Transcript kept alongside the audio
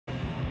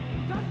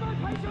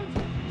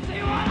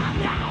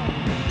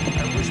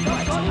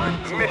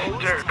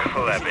Mr.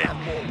 Clevitt,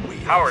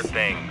 how are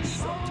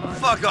things?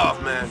 Fuck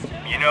off, man.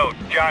 You know,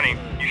 Johnny,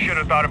 you should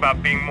have thought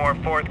about being more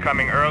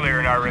forthcoming earlier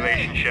in our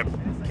relationship.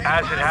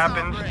 As it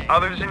happens,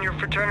 others in your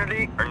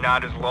fraternity are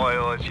not as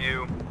loyal as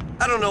you.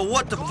 I don't know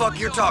what the fuck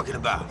you're talking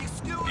about.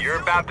 You're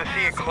about to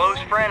see a close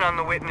friend on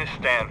the witness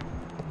stand.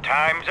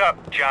 Time's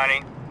up,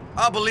 Johnny.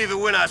 I'll believe it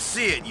when I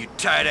see it, you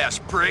tight-ass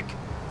prick.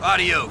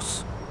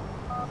 Adios.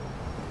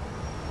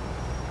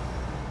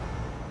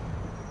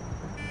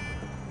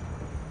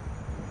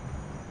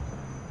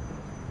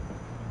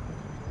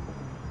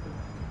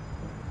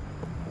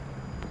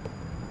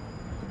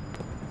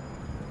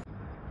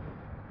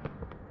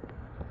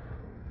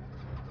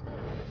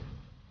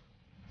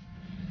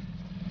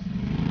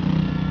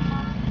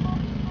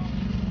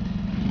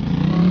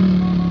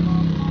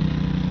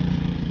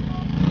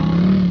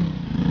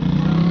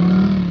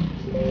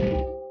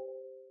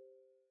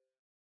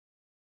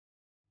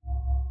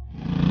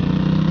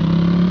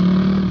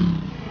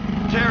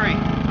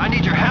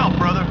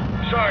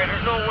 Sorry,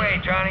 there's no way,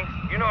 Johnny.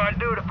 You know I'd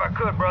do it if I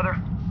could, brother.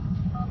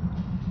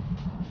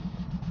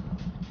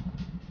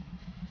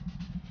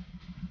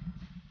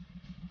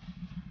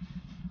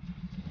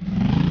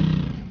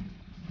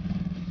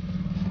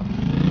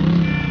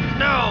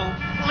 No,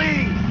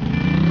 please!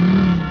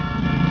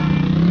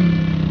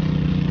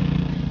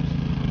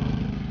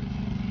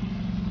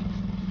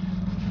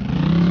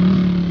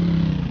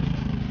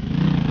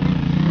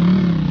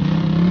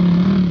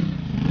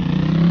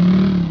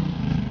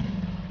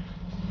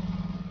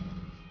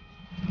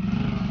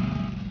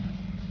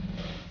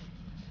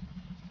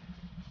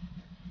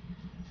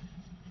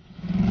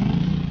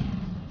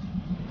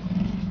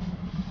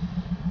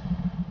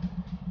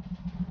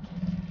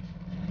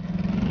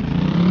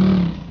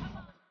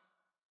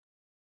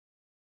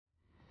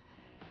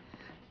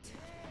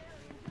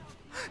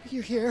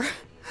 You're here.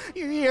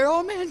 You're here.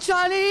 Oh, man,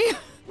 Johnny.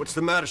 What's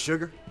the matter,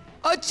 sugar?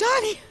 Oh,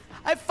 Johnny.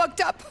 I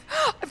fucked up.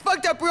 I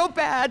fucked up real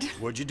bad.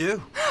 What'd you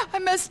do? I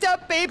messed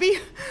up, baby.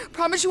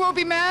 Promise you won't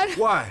be mad.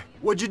 Why?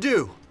 What'd you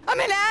do? I'm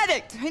an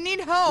addict. I need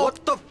help.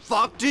 What the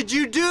fuck did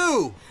you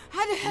do?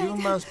 How the hell? You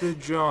must be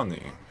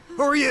Johnny.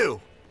 Who are you?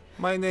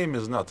 My name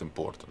is not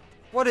important.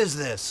 What is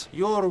this?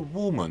 Your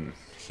woman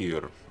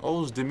here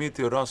owes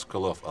Dmitry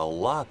Raskolov a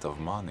lot of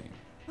money.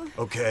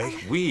 Okay.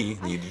 We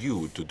need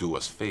you to do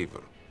us a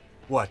favor.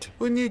 What?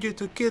 We need you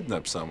to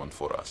kidnap someone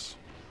for us.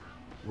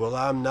 Well,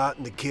 I'm not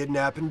in the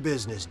kidnapping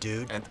business,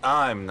 dude. And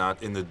I'm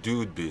not in the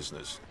dude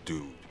business,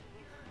 dude.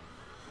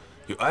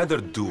 You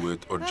either do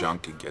it or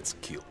Junkie gets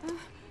killed.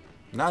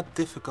 Not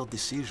difficult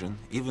decision,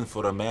 even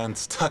for a man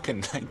stuck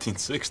in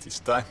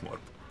 1960s time warp.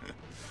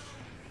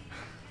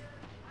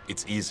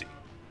 It's easy.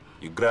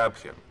 You grab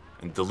him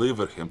and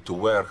deliver him to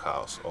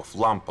warehouse of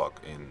Lampak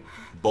in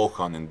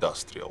Bohan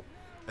Industrial.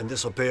 And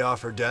this'll pay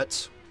off her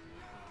debts?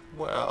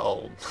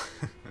 Well,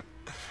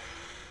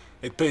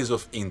 it pays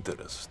off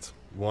interest.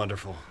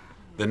 Wonderful.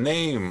 The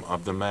name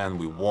of the man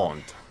we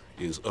want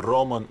is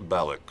Roman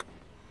Balak.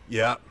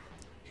 Yeah.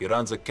 He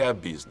runs a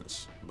cab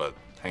business, but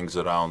hangs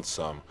around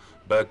some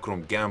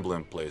backroom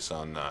gambling place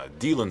on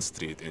Dillon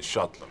Street in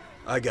Butler.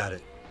 I got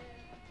it.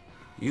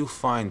 You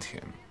find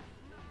him.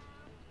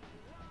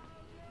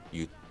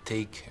 You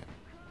take him.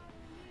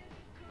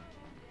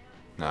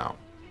 Now,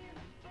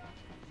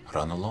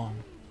 run along.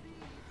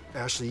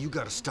 Ashley, you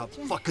gotta stop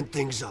fucking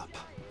things up.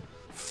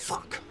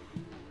 Fuck.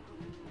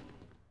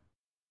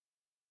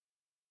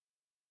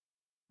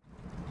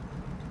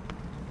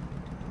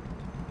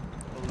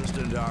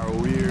 Listening to our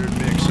weird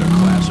mix of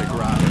classic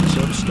rock and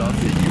some stuff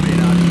that you may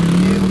not even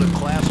be able to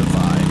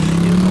classify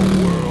in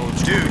the world.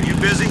 Dude, you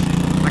busy?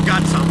 I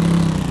got something.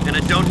 And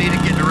I don't need it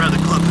getting around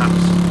the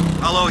clubhouse.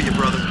 I'll owe you,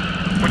 brother.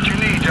 What you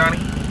need,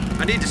 Johnny?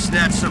 I need to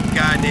snatch some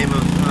guy named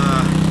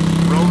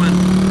Roman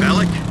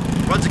Bellic.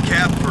 Runs a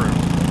cab firm.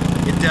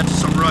 In debt to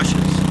some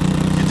Russians.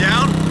 You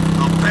down?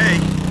 I'll pay.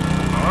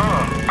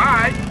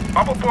 Alright.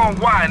 I'll perform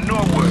Y in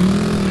Norwood.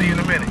 See you in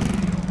a minute.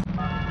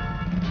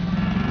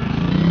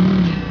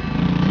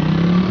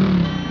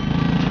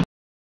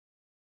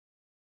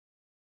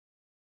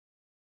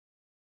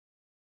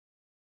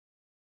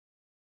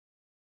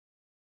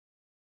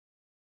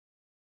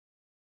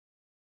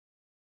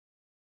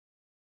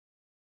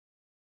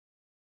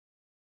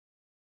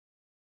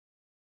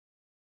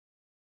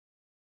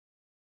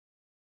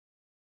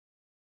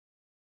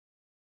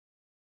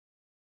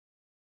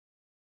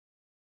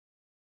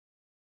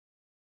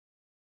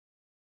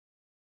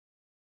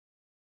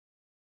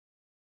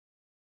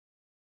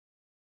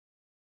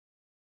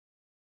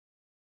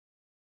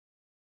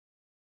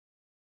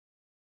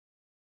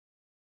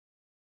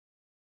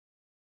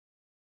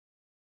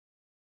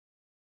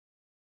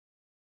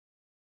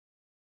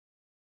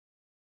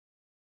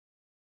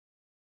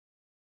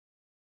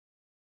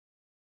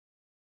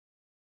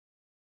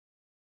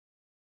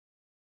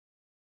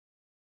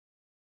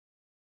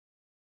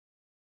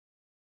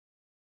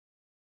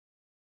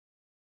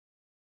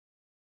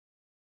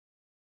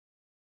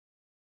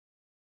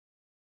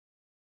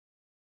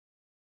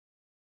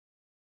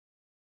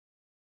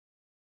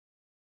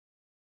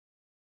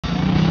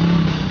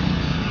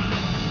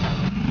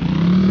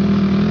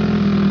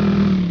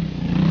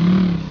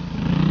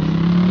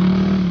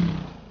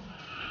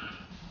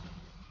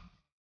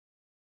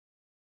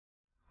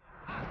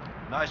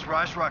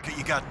 surprise rocket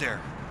you got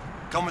there?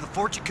 Come with a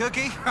fortune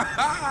cookie?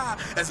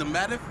 As a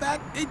matter of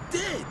fact, it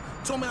did.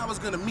 Told me I was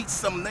gonna meet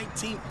some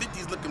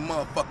 1950s-looking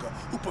motherfucker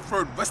who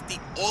preferred rusty,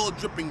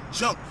 oil-dripping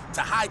junk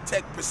to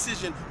high-tech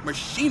precision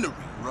machinery.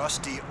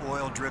 Rusty,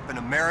 oil-dripping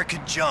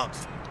American junk.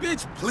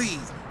 Bitch,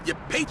 please. Your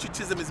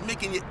patriotism is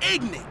making you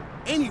ignorant.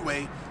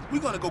 Anyway, we're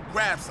gonna go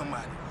grab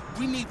somebody.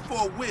 We need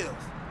 4 wheels.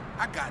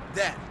 I got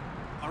that.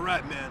 All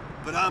right, man,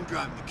 but I'm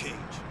driving the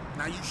cage.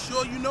 Now you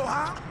sure you know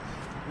how?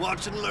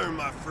 Watch and learn,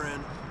 my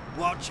friend.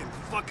 Watch and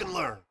fucking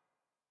learn.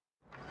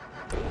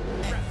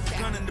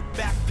 Gun in the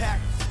backpack,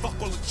 fuck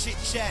all the chit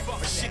chat.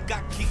 My shit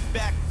got kicked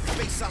back,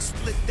 face I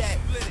split that.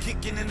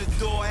 Kicking in the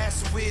door,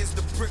 ask where's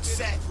the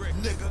bricks at,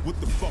 nigga. What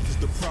the fuck is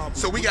the problem?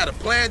 So we got a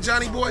plan,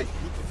 Johnny boy?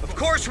 Of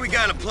course we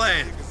got a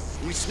plan.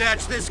 We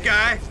snatch this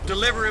guy,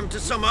 deliver him to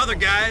some other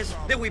guys,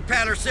 then we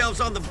pat ourselves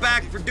on the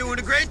back for doing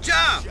a great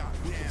job.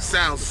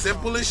 Sounds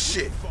simple as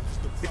shit.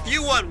 If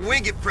you want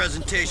wing-it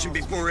presentation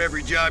before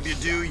every job you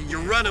do, you're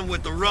running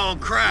with the wrong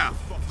crowd.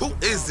 Who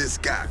is this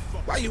guy?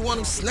 Why you want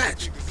him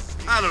snatched?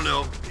 I don't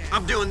know.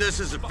 I'm doing this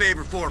as a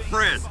favor for a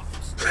friend.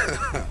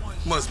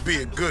 Must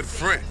be a good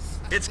friend.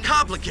 It's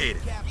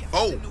complicated.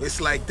 Oh, it's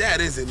like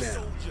that, isn't it?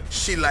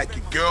 She like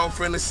your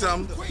girlfriend or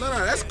something? No,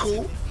 that's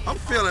cool. I'm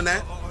feeling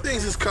that.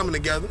 Things is coming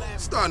together.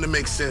 Starting to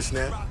make sense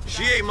now.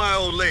 She ain't my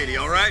old lady,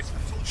 all right?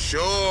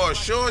 Sure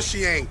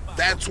she ain't.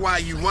 That's why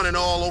you running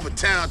all over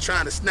town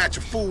trying to snatch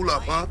a fool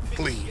up, huh?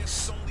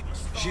 Please.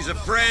 She's a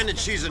friend and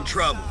she's in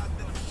trouble.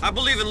 I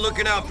believe in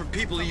looking out for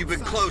people you've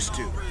been close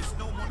to.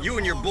 You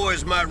and your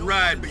boys might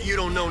ride, but you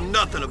don't know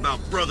nothing about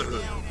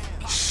brotherhood.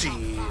 Shit,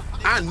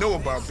 I know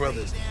about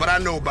brothers, but I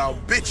know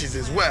about bitches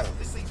as well.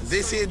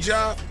 This here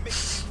job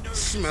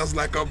smells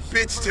like a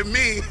bitch to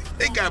me.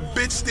 They got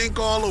bitch stink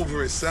all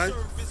over it, son.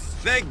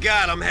 Thank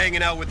God I'm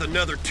hanging out with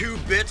another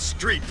 2-bit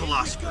street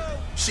philosopher.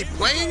 She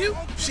playing you?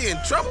 She in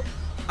trouble?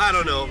 I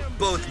don't know,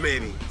 both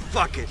maybe.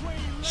 Fuck it.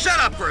 Shut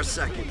up for a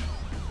second.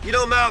 You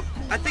know, Mal,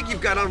 I think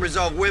you've got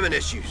unresolved women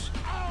issues.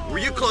 Were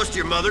you close to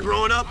your mother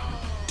growing up?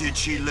 Did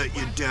she let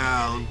you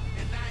down?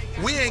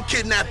 We ain't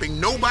kidnapping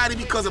nobody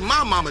because of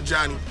my mama,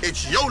 Johnny.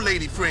 It's your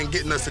lady friend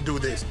getting us to do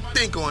this.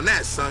 Think on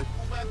that, son.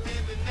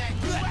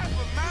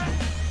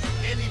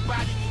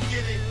 Anybody can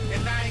get it,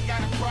 and I ain't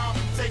got a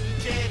problem taking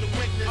care of the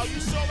witness. Oh,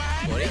 you saw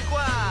that?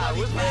 Boricua,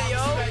 what's good,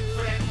 yo?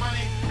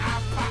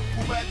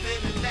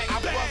 I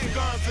bust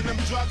guns and them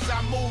drugs,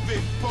 I move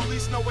it.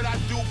 Police know what I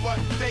do, but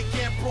they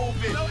can't prove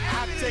it.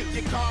 I take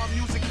your car,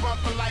 music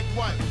bumper like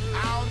what?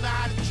 I don't know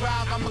how to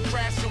drive, I'ma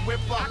crash and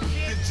whip up.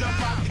 Then jump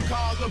out the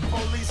car, look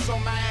police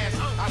on my ass.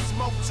 I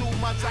smoke too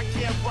much, I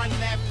can't run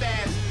that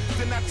fast.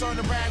 Then I turn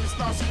around and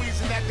start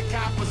squeezing at the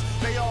coppers.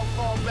 They all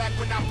fall back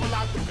when I pull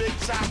out the big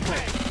chopper.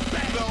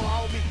 Little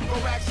homie, go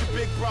ask your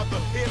big brother.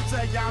 He'll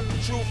tell you I'm the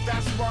truth,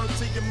 that's word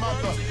to your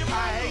mother.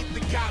 I hate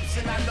the cops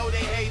and I know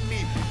they hate me.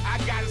 I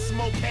gotta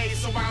smoke hay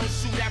so I don't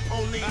shoot at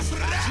police.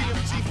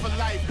 GMG for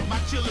life, my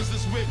killers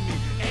is with me.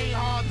 Ain't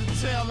hard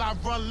to tell, I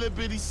run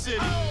Liberty City.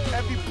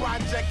 Every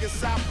project is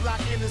South Block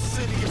in the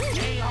city.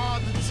 Ain't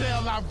hard to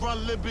tell, I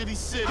run Liberty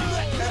City.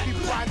 Every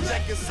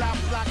project is South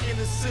Block in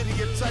the city.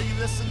 I tell you,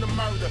 listen to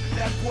murder,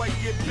 that boy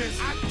get busy.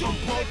 From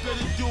both of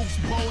the dukes,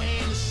 Bohan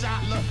and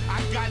Shotler.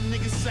 I got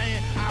niggas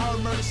saying, I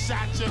heard murder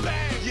shot you.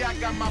 Yeah, I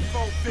got my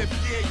 4-5,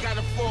 yeah, got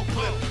a 4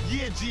 clip.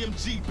 Yeah,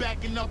 GMG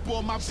backing up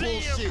all my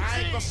bullshit.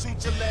 I ain't gonna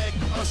shoot your leg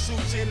or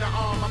shoot you in the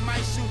arm. I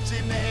might shoot you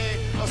in the head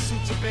or shoot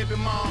your baby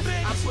mom.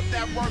 I put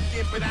that work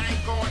in, but I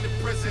ain't going to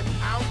prison.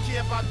 I don't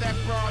care about that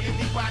broad,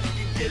 anybody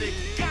can get it.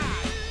 God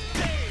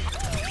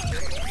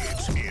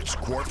damn! It's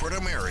corporate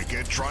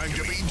America trying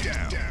to be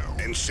down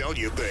and sell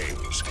you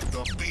things.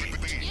 The Beat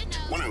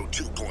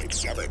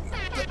 102.7.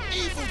 The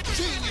evil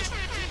genius.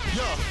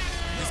 Yo,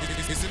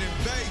 it's an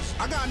invasion.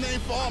 I got a name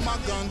for all my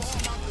guns.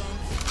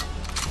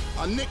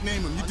 I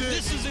nickname them, you dig?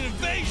 This is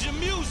invasion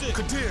music!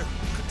 Kadir.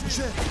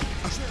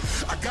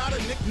 I got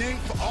a nickname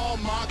for all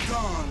my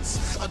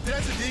guns. A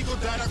Desert Eagle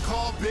that I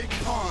call Big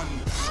Pun.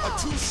 A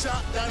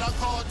 2-shot that I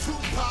call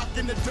Tupac.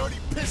 And a dirty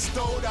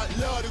pistol that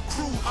love the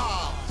crew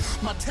high.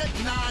 My Tech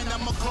 9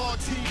 I'ma call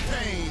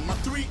T-Pain. My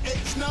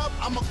 3H snub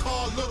I'ma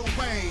call Lil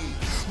Wayne.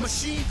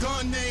 Machine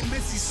gun named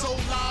Missy so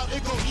loud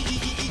it go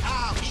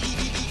E-E-E-E-I.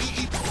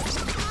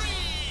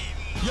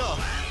 Yo,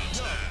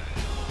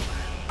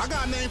 I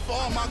got a name for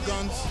all my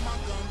guns.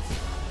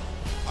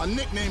 I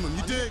nickname them,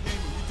 you dig?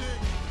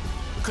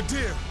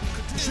 Kadir.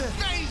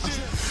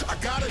 I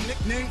got a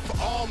nickname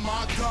for all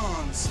my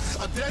guns.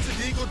 A Desert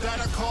Eagle that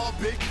I call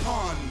Big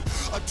Pun.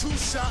 A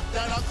 2-shot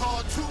that I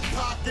call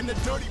Tupac. And a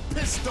dirty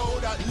pistol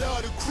that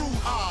love the crew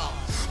high.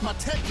 My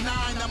Tech 9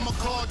 I'ma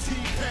call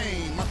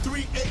T-Pain. My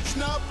 3H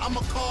snub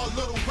I'ma call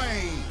Lil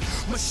Wayne.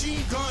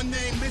 Machine gun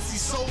named Missy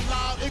so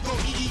loud it go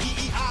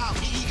E-E-E-E-I.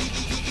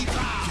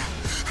 E-E-E-E-E-I.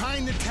 I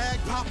ain't a tag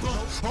popper,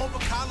 over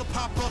collar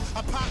popper.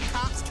 I pop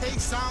cops,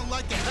 case sound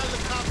like a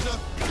helicopter.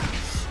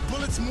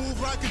 Bullets Bullets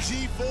move like a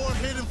G4,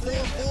 hitting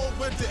 4-4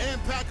 with the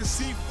impact of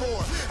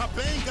C4. I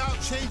bang out,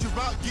 change your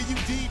route, give you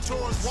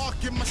detours. Walk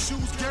in my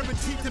shoes,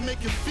 guaranteed to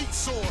make your feet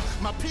sore.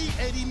 My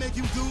P80 make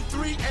you do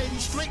 380.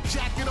 Straight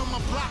jacket on my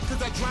block,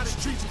 cause I drive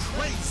the streets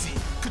crazy.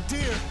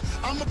 Kadir,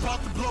 I'm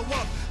about to blow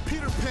up.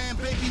 Peter Pan,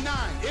 baby 9,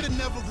 it'll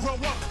never grow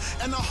up.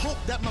 And I hope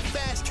that my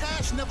fast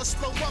cash never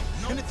slow up.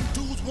 And if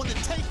you dudes wanna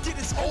take it,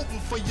 it's over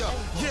for ya.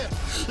 Yeah,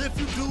 if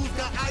you dudes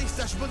got ice,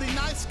 that's really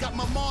nice. Got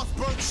my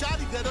Mossberg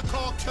shotty that I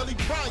call Kelly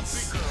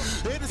Price.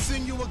 It'll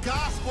sing you a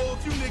gospel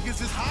if you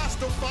niggas is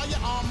hostile.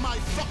 Firearm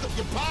might fuck up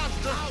your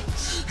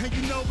posture. And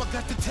you know I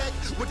got the tech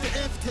with the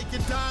F, take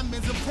your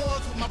diamonds and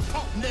pause with my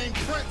pump named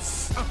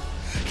Prince.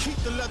 Keep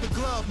the leather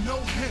glove, no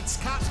hints.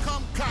 Cops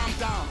come, calm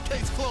down.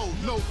 Case closed,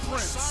 no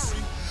prints.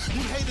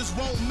 You haters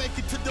won't make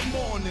it to the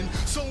morning.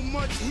 So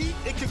much heat,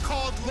 it can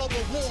cause global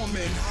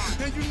warming.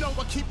 And you know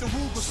I keep the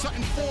Ruger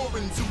something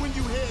foreign. So when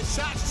you hear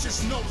shots,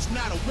 just know it's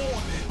not a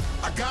warning.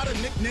 I got a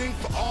nickname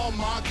for all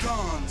my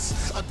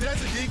guns. A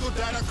Desert Eagle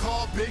that I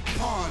call Big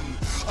Pun.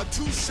 A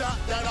 2-shot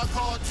that I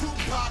call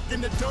Tupac.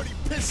 And a dirty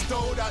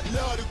pistol that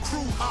love the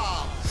crew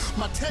hop.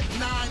 My Tech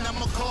 9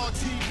 I'ma call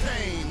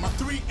T-Pain. My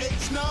 3H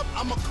snub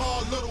I'ma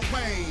call Lil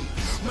Wayne.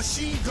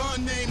 Machine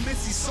gun named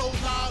Missy so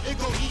loud it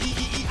go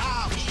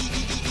E-E-E-E-Ow,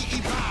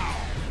 E-E-E-E-E-Bow.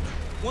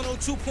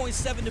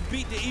 102.7 to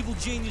beat the evil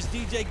genius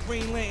DJ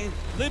Green Lantern.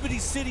 Liberty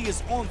City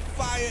is on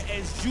fire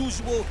as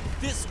usual.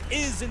 This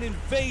is an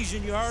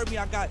invasion, you heard me?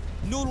 I got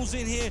Noodles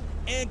in here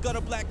and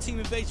Gutter Black Team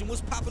Invasion. What's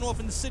popping off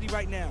in the city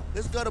right now?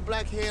 This Gutter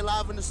Black here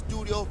live in the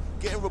studio,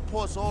 getting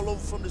reports all over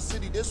from the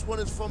city. This one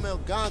is from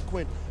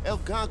Algonquin.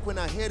 Algonquin,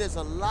 I hear there's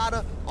a lot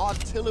of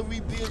artillery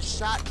being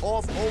shot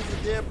off over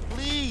there.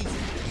 Please,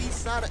 the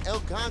east side of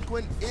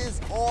Algonquin is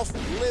off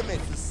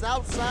limits. The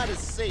south side is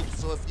safe,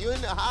 so if you're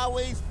in the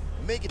highways,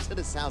 make it to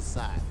the south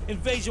side.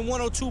 Invasion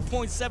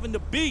 102.7 to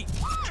beat.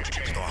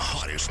 The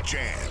hottest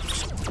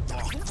jams, the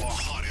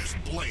hottest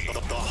blade,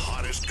 the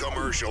hottest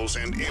commercials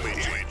and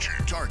image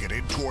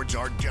targeted towards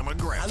our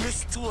demographic. I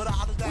listen to it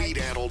all the day. Weed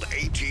handled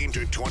 18 to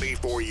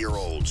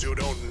 24-year-olds who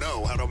don't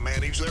know how to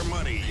manage their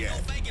money yet.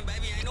 No faking,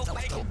 baby, ain't no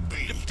faking.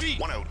 The Beat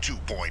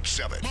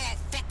 102.7.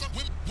 Motherfucker,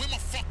 where my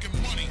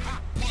fucking money?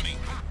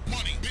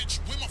 Money, bitch,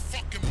 where my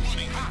fucking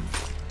money?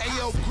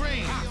 Ayo,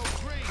 Green.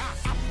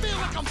 I feel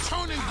like I'm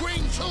turning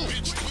green too.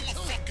 Bitch, where my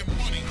fucking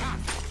money?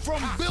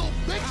 From Bill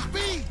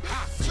Bixby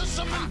to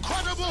some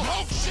incredible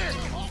Hulk shit.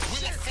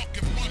 Where my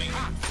fucking money?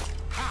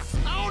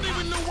 I don't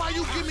even know why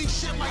you give me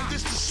shit like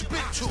this to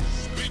spit to.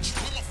 Bitch,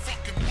 where my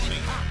fucking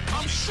money?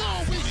 I'm sure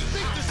we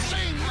speak the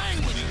same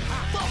language.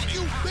 Fuck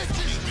you,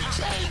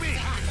 bitches, baby.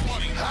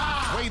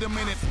 Wait a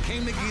minute,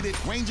 came to get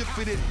it, Ranger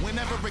fitted.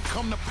 Whenever it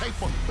come to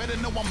paper, better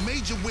know I'm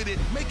major with it.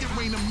 Make it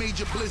rain a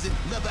major blizzard,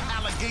 leather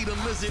alligator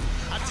lizard.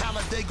 I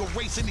Talladega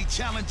race any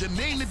challenger,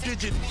 name the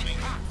digit.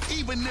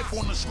 Even if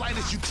on the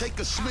slightest you take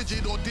a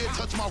smidget or dare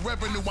touch my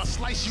revenue, I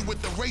slice you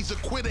with the razor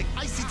quidditch.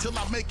 Icy till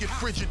I make it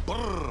frigid.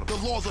 Brrr. The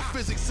laws of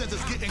physics says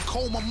it's getting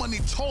cold. My money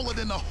taller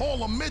than a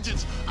hall of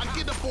midgets. I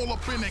get up all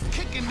up in it,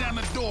 kicking down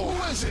the door.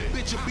 Who is it?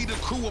 Bitch, it be the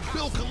crew of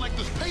bill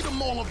collectors. Pay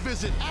them all a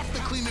visit. After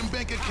cleaning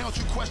bank accounts,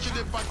 you question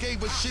if I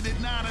gave a shit at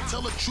 9 and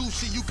tell the truth.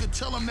 So you could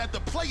tell them that the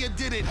player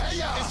did it. Hey,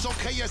 it's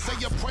okay, I say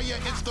a prayer.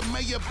 It's the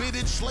mayor bid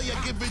it. Slayer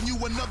giving you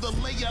another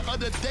layer of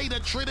the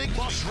data tritic.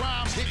 Bust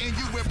rhymes, hitting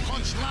you with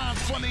punchlines.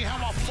 Funny how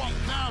I fuck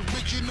down,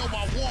 bitch, you know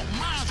I want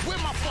mines. Where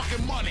my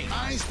fucking money?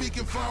 I ain't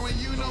speaking foreign,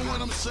 you know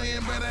what I'm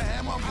saying. Better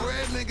have my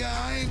bread, nigga,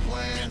 I ain't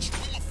playing.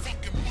 Where my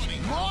fucking money?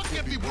 Mark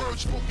every word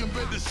spoken,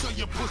 better sell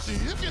your pussy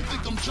if you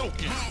think I'm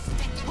joking.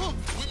 Huh?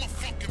 Where my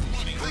fucking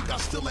money? Think I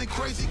still ain't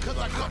crazy cause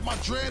I cut my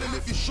dread, and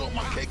if you short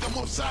my cake, I'm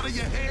upside of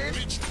your head.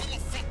 Bitch, where my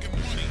fucking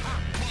money?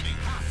 Money.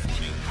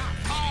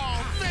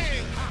 Oh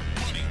man,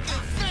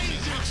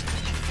 invasion.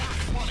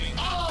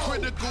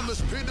 Critical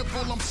is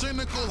pitiful, I'm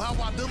cynical how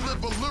I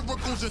deliver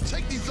lyricals and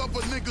take these other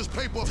niggas'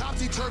 paper.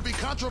 Topsy-turvy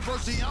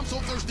controversy, I'm so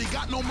thirsty,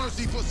 got no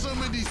mercy for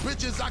some of these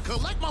bitches. I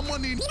collect my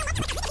money.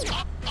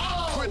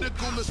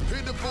 Critical is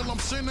pitiful, I'm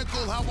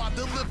cynical how I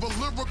deliver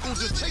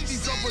lyricals and take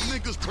these other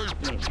niggas'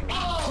 paper.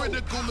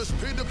 Critical is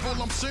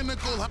pitiful, I'm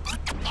cynical.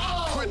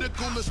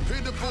 Critical is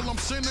pitiful, I'm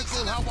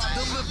cynical how I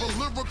deliver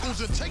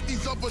lyricals and take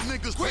these other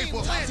niggas'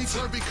 paper.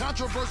 Topsy-turvy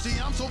controversy,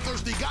 I'm so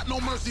thirsty, got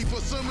no mercy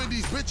for some of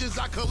these bitches.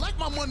 I collect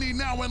my money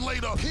now and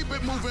later. Keep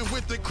it moving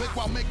with the click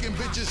while making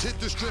bitches hit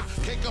the strip.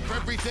 Cake up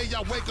every day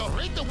I wake up.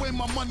 Hate the way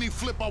my money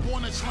flip. I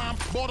want it slime,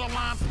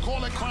 borderline,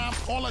 call it crime.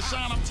 All the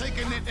shine, I'm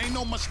taking it. Ain't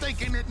no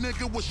mistaking it,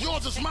 nigga. What's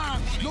yours is mine.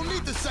 No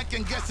need to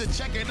second guess it,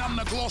 check it. I'm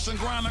the gloss and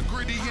grind, the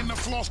gritty and the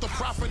floss, the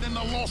profit and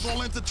the loss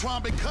all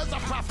intertwined. Because I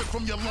profit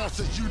from your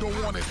losses. You don't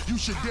want it, you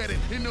should get it.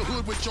 In the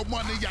hood with your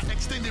money, I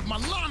extended my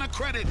line of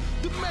credit.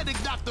 The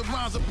medic Dr.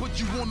 Rhymes will put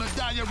you on a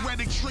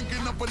diuretic,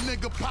 shrinking up a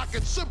nigga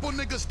pocket. Simple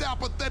nigga style,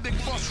 pathetic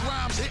bust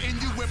rhymes, hitting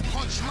you with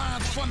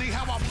punchlines. Funny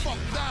how I fuck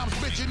dimes,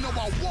 bitch, you know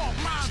I want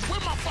mines. Where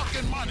my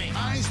fucking money?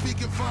 I ain't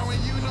speaking foreign,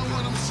 you know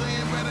what I'm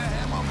saying. Better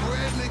have my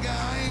bread, nigga,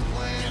 I ain't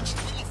playing.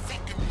 Where my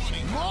fucking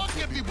money? Mark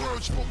every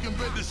word spoken,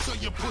 better sell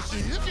your pussy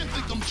if you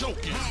think I'm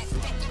joking.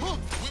 Huh?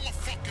 Where my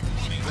fucking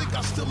money? Think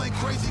I still still ain't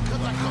crazy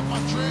cause I cut my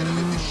dread. And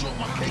if you short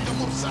my cake,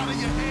 I'm upside of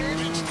your head.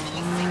 Bitch, I'm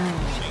a fucking money.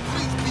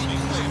 Please be clear.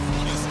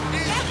 This is an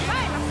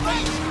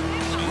invasion.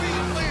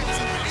 Green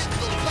Lantern is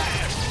the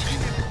last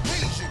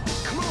invasion.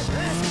 Come on,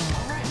 man.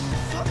 Alright,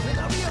 fuck, man,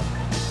 hurry up.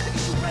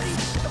 Niggas, you ready?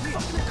 Get the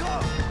fuck in the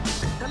car.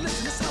 Now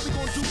listen, this is how we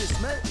gonna do this,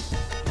 man.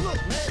 Look,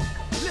 man,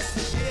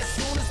 listen, yeah,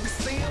 as soon as we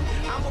see him,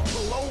 I'ma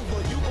pull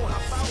over, you gon'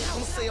 hop out.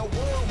 I'ma say a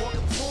word, walk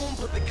up to him,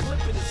 put the clip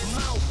in his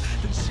mouth,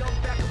 then jump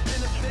back up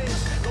in the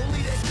fence. Don't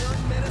leave that gun,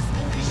 man, that's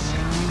movie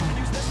shit. We can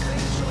use that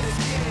same joint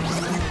again.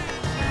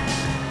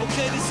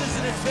 Okay, this is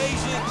an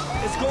invasion.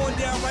 It's going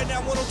down right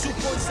now,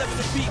 102.7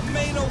 The Beat.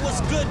 Mano,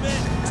 what's good, man?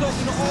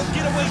 Talking to all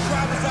getaway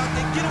drivers out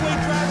there. Getaway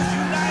drivers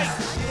unite!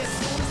 Yeah, as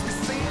soon as we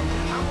see him,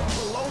 I'ma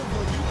pull over,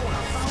 you gon'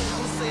 hop out.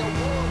 I'ma say a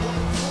word, walk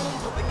up to him,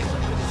 put the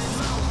clip in his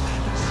mouth,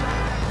 then jump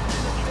back up in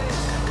the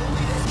fence. Don't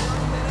leave that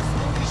gun, man, that's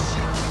movie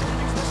shit. We can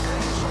use that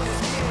same joint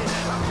again.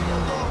 I'll be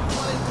alone,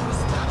 running through the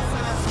stop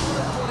signs,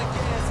 pull up on the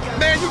gas.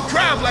 Man, you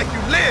drive like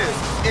you live.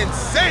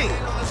 Insane.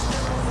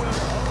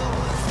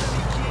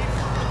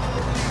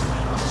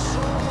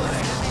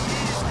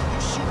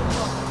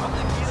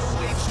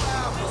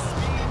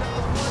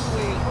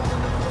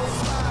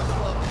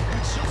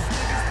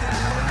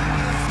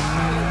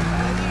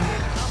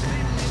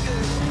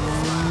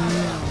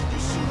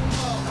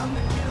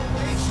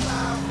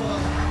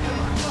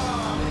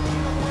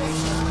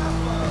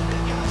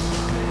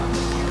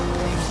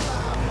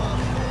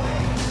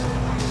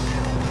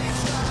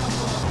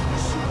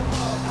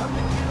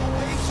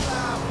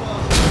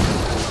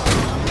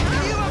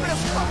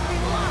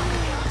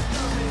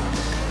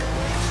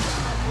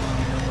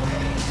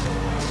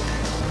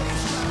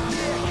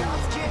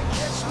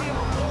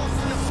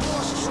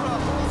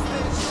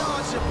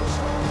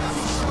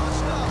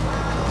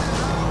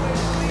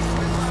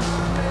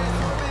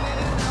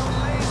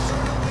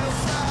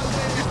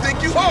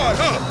 You hard,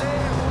 huh?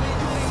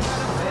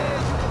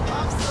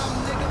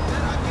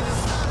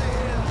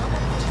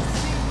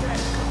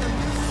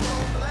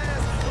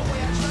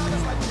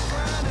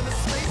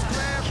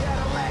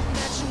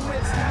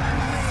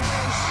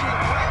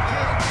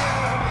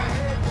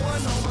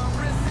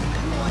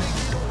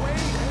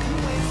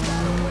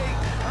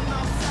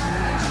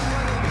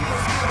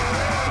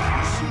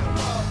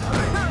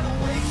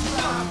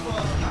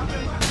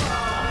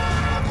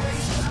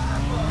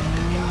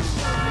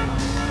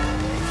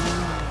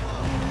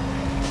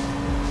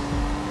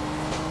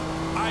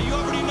 You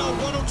already know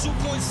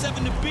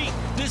 102.7 The Beat.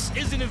 This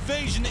is an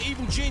invasion. The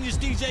evil genius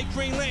DJ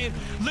Green Lantern.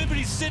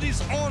 Liberty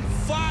City's on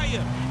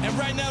fire. And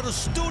right now the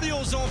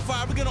studio's on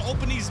fire. We're gonna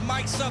open these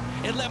mics up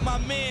and let my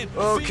man...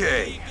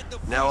 Okay,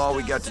 now all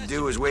we got to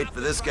do is wait for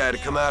this guy to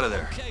come out of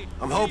there.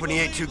 I'm hoping he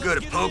ain't too good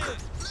at poker.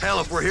 Hell,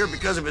 if we're here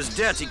because of his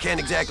debts, he can't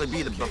exactly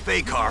be the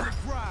buffet car.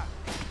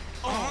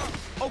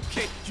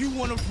 Okay, you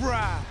wanna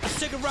ride? Let's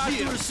take a ride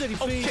through the city,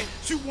 fiend. Okay,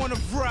 you wanna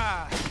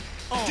ride?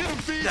 Get him,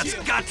 Fee. That's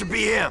got to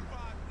be him.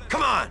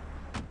 Come on.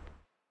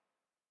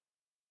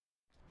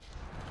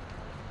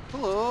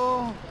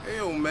 Hello. Hey,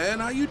 old man,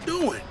 how you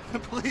doing?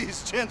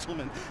 Please,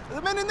 gentlemen.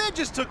 The men in there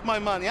just took my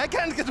money. I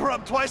can't get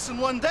robbed twice in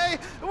one day.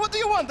 What do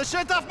you want, the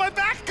shirt off my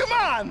back? Come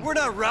on! We're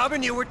not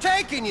robbing you, we're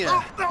taking you.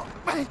 Oh, no,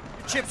 wait.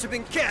 Chips have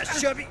been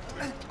cashed, Chubby.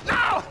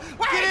 No!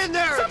 Wait! Get in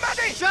there!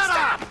 Somebody! Shut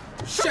up!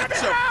 Shut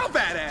your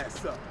fat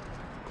ass up!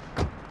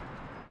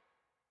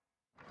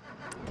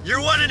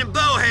 You're one in the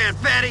bow hand,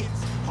 fatty.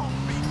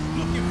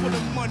 Looking for the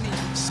money,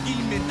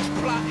 scheming,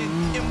 plotting.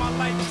 In my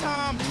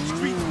lifetime,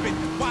 streets been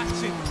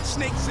watching.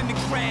 Snakes in the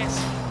grass,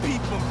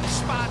 peep them,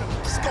 spot them,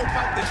 scope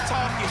out the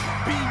target,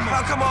 beam them.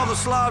 How come all the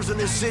slobs in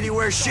this city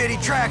wear shitty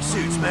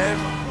tracksuits, man?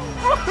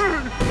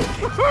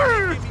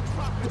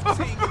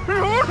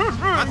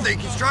 I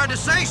think he's trying to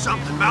say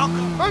something,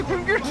 Malcolm. I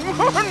can get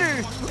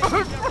money.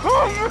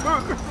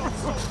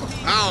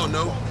 I don't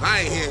know. I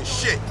ain't hearing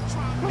shit.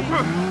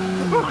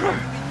 Okay,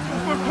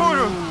 but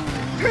Porter,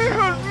 he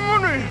has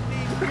money.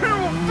 He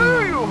will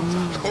pay you.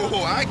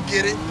 Oh, I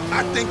get it.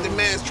 I think the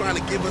man's trying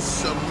to give us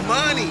some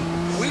money.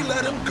 We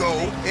let him go,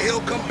 and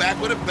he'll come back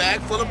with a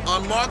bag full of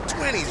unmarked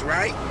 20s,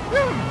 right?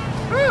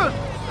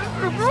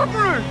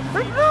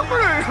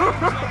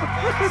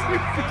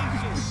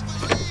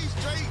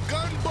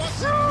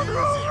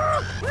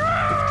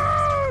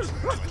 Yes,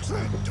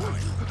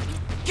 exactly.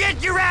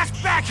 Get your ass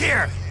back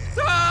here!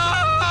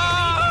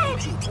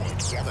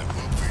 2.7.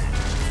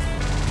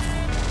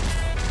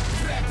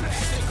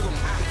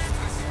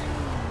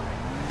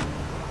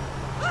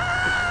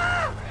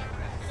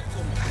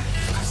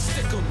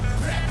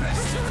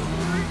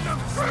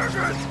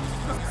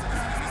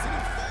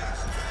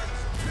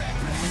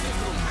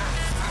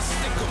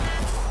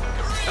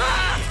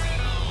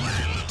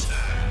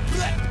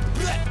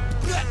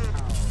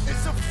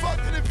 It's a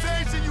fucking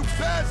invasion, you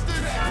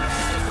bastard!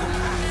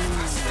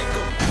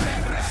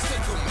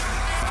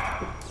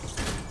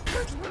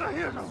 Hit with the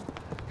heels!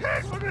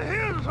 Hit with the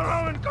heels,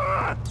 Rowan!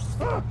 Come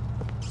on!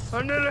 I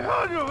nearly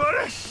had you,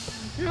 buddy!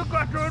 You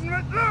got to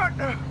admit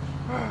that!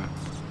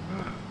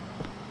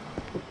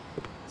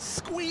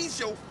 Squeeze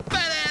your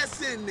fat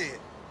ass in there.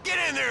 Get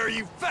in there,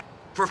 you fat...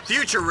 For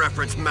future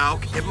reference,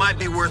 Malk, it might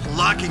be worth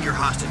locking your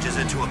hostages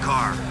into a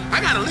car.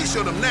 I got a leash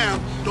on them now.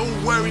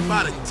 Don't worry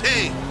about a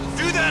thing.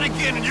 Do that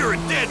again and you're a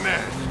dead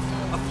man.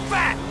 A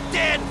fat,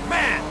 dead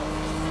man.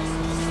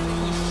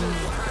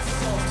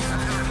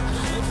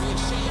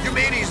 You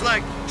mean he's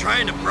like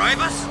trying to bribe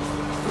us?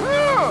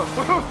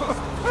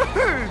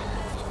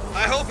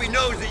 I hope he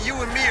knows that you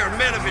and me are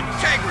men of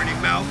integrity,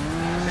 Malk,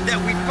 and that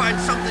we'd find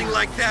something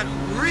like that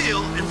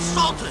real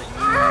insulting.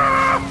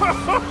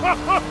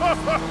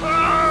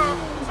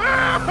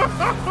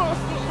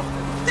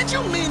 Did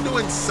you mean to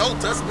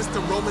insult us,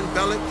 Mr. Roman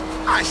Bellic?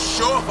 I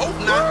sure hope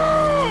not.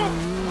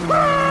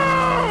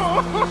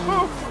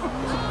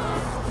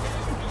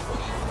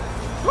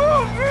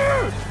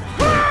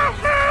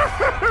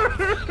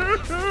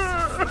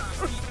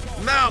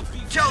 Malk,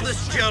 tell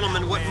this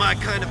gentleman what my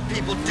kind of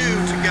people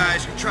do to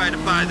guys who try to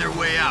buy their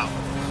way out.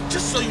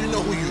 Just so you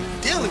know who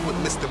you're dealing with,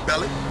 Mr.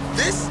 Bellic,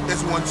 this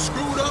is one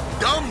screwed up,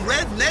 dumb,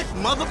 redneck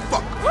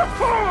motherfucker.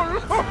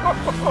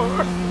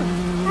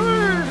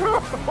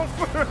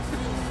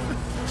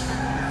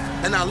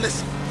 And now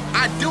listen,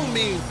 I do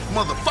mean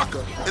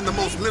motherfucker in the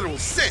most literal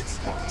sense.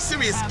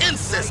 Serious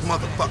incest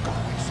motherfucker.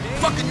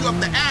 Fucking you up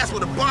the ass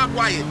with a barbed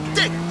wire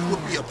dick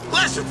would be a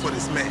pleasure for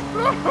this man.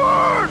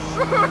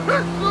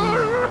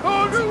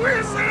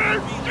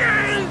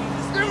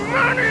 The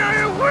money I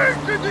have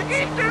wasted to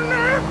eat the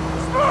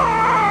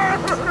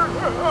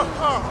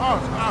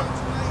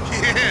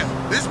Yeah,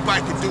 this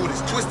bike can do it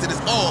as twisted as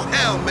all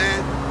hell,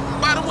 man.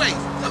 By the way,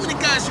 how many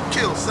guys you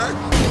killed, son?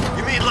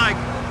 You mean like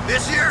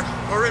this year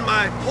or in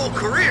my whole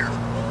career?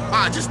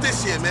 Ah, just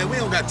this year, man. We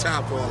don't got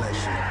time for all that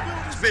shit.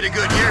 It's been a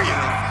good year, you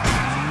know.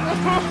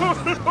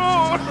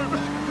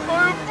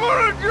 I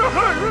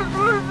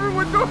apologize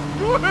with the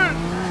sweat.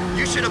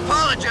 You should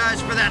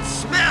apologize for that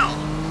smell.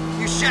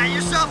 You shot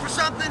yourself or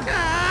something?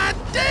 God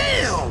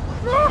damn!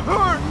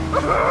 Sorry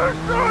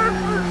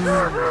for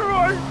shooting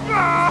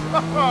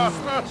myself.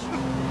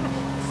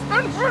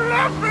 And for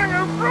laughing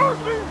at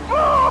frozen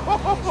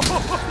balls.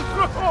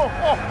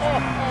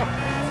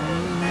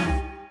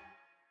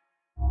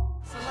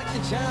 The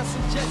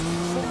Johnson Jets,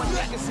 for my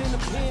niggas in the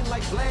pen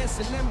like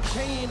blasting them,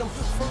 paying them.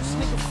 First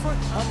nigga front,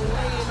 I'm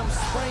laying them,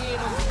 spraying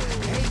them,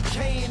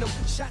 AKing them,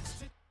 shots.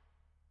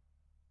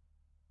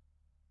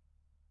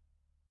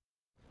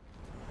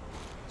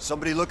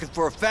 Somebody looking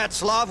for a fat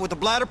Slav with a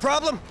bladder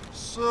problem?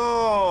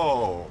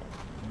 So,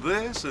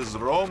 this is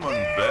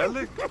Roman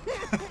Bellic?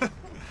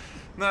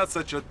 Not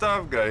such a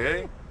tough guy,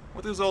 eh?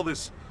 What is all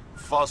this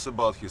fuss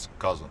about his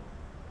cousin?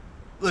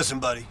 Listen,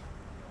 buddy.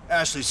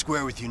 Ashley's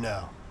square with you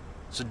now.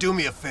 So do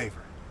me a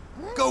favor.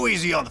 Go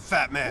easy on the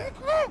fat man.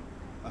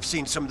 I've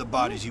seen some of the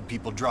bodies you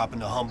people drop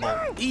into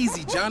Humboldt.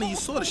 Easy, Johnny. You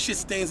saw the shit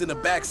stains in the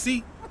back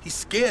seat. He's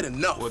scared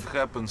enough. What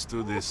happens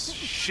to this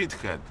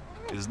shithead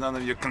is none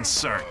of your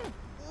concern.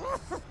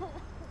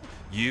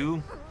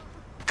 You,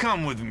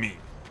 come with me.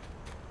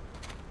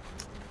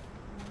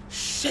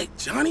 Shit,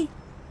 Johnny.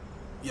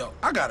 Yo,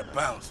 I gotta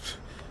bounce.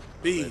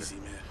 Be easy,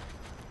 man.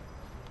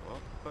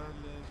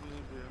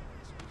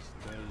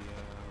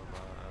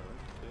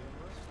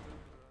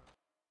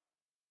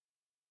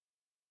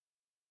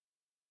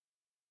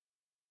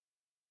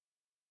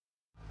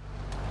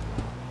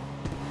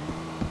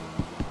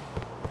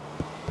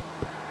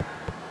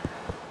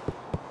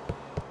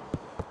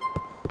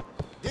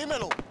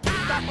 Dímelo, ¿qué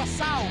está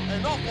pasado?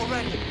 Enough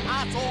already,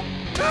 asshole.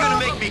 You gonna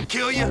make me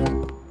kill you?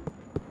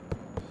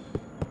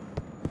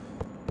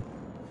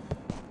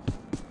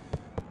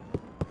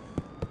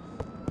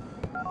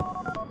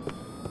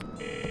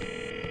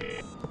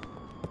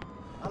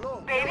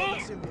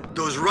 Baby?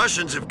 Those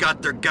Russians have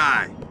got their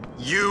guy.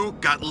 You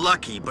got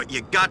lucky, but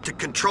you got to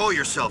control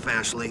yourself,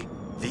 Ashley.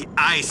 The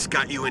ice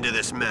got you into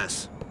this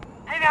mess.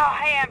 I know,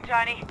 I am,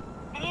 Johnny.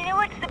 And you know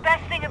what's the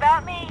best thing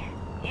about me?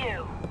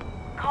 You.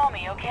 Call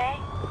me, okay?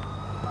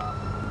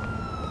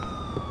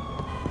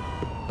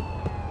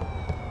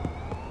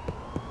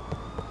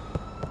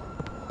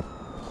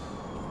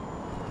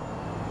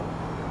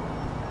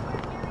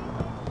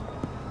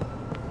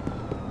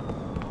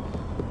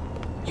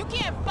 You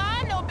can't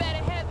find no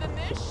better head than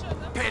this,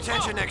 sugar. Pay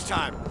attention next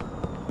time.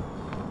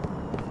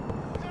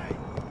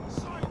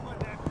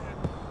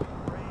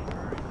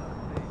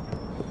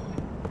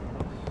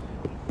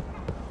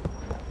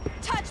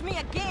 Touch me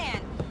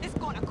again. It's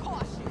gonna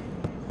cost you.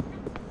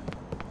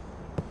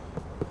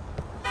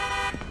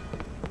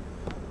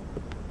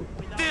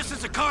 This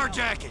is a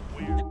carjacking.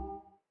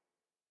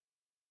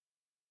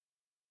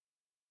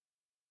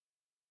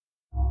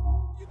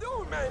 You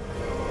doing, man?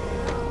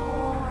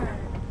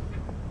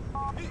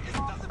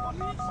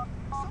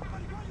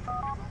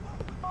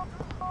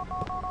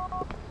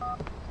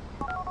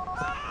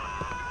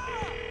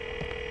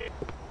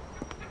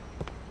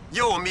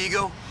 Yo,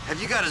 amigo,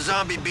 have you got a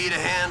zombie bee to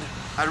hand?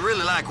 I'd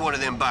really like one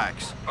of them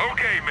bikes.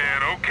 Okay,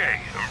 man,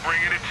 okay. I'm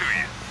bringing it to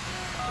you.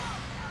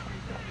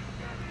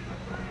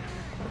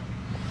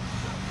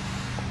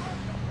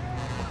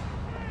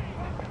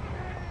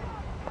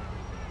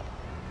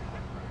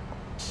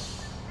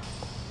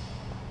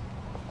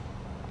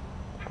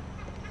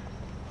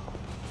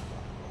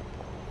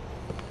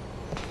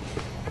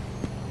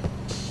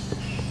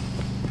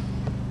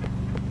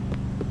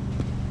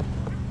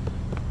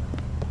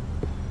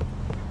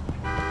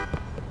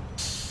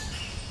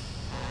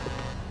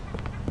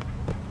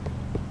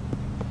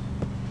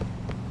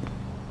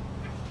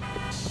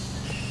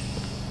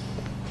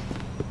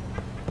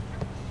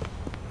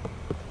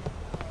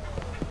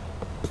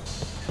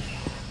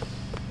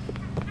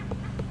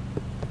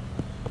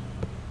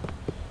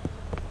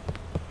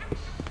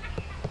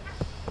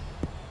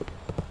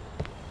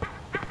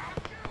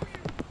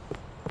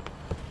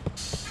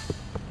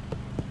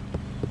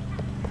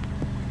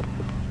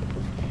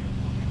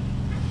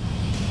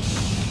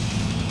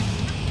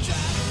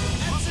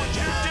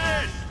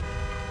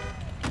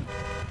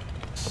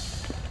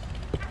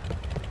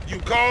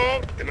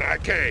 I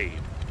came.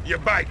 You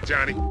bite,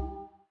 Johnny.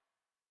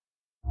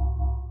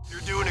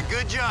 You're doing a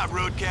good job,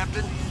 Road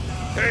Captain.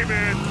 Hey,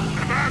 man,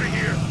 I'm out of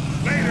here.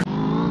 Later.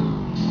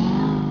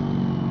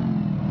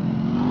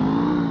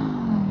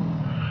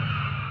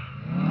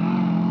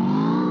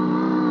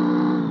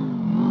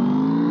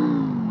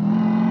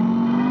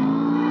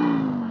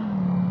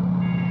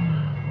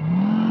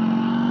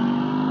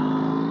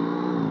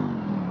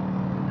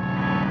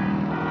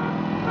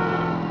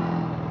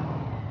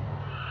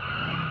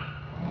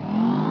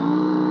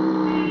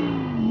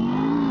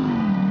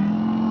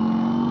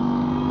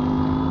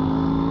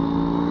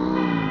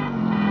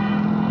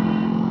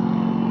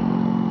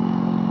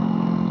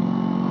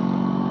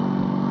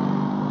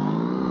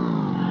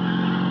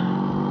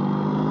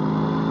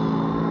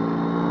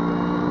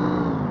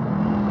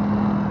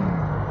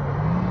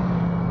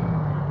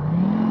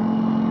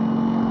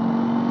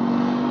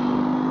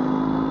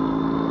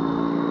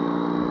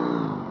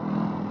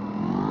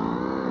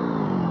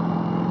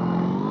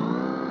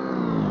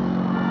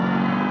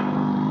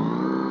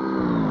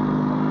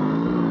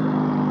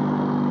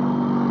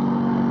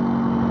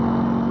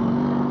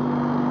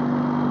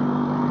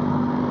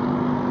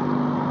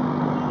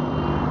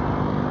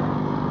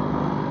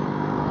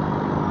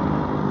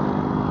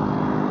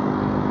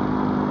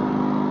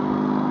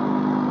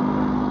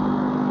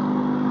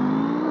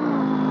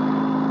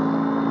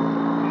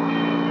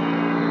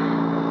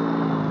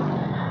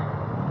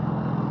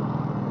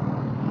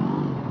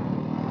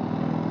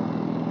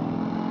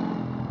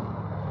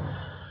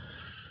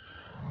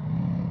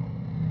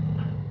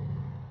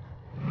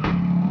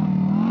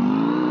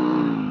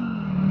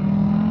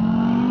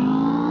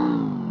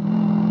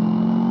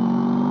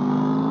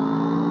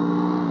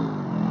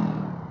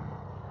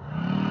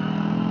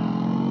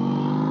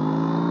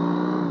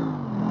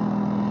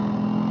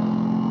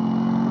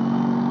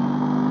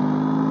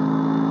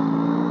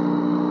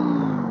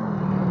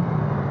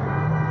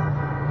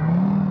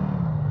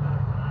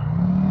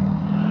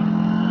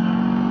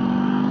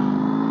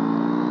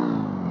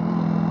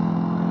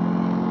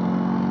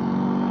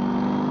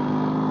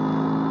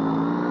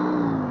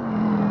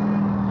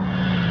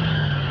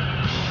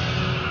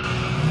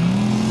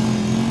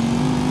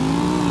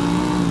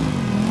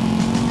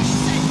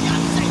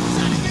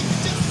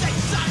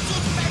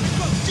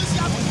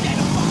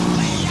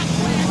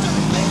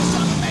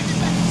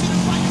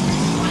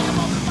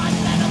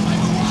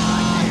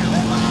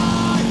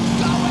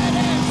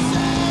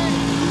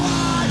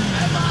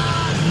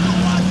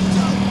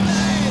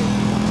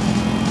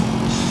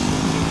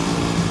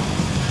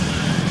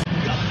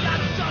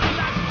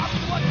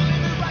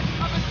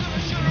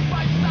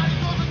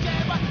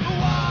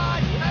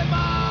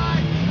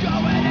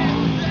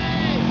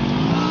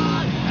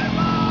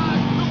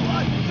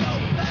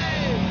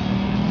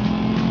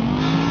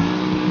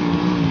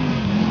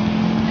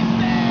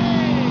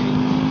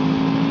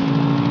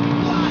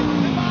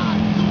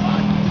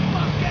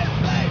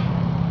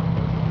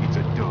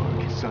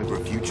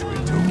 Future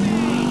in Tokyo,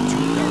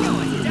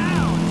 2030.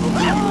 A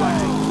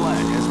radioactive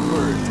planet has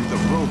merged with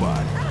a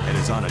robot and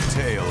is on a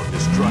tail of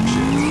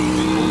destruction.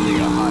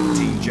 Only a hot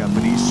teen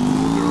Japanese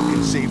schoolgirl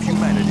can save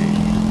humanity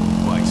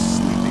by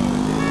sleeping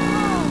with it.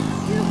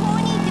 Too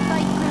horny to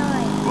fight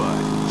crime.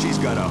 But she's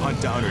got to hunt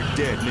down her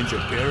dead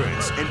ninja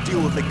parents and deal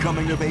with the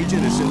coming-of-age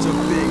innocence of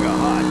being a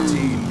hot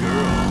teen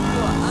girl.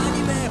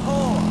 Anime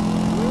whore.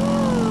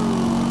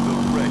 The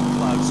Red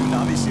Cloud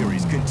Tsunami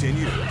series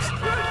continues.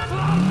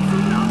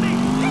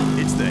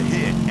 It's the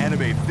hit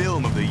anime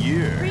film of the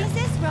year.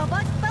 Princess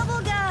Robot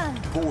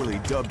Bubblegum. Poorly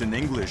dubbed in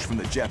English from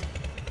the Jap.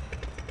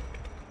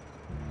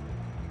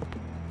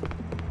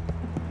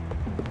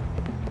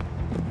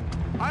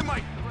 I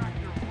might crack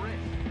your wrist.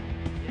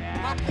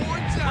 My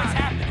board's out. What's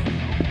happening?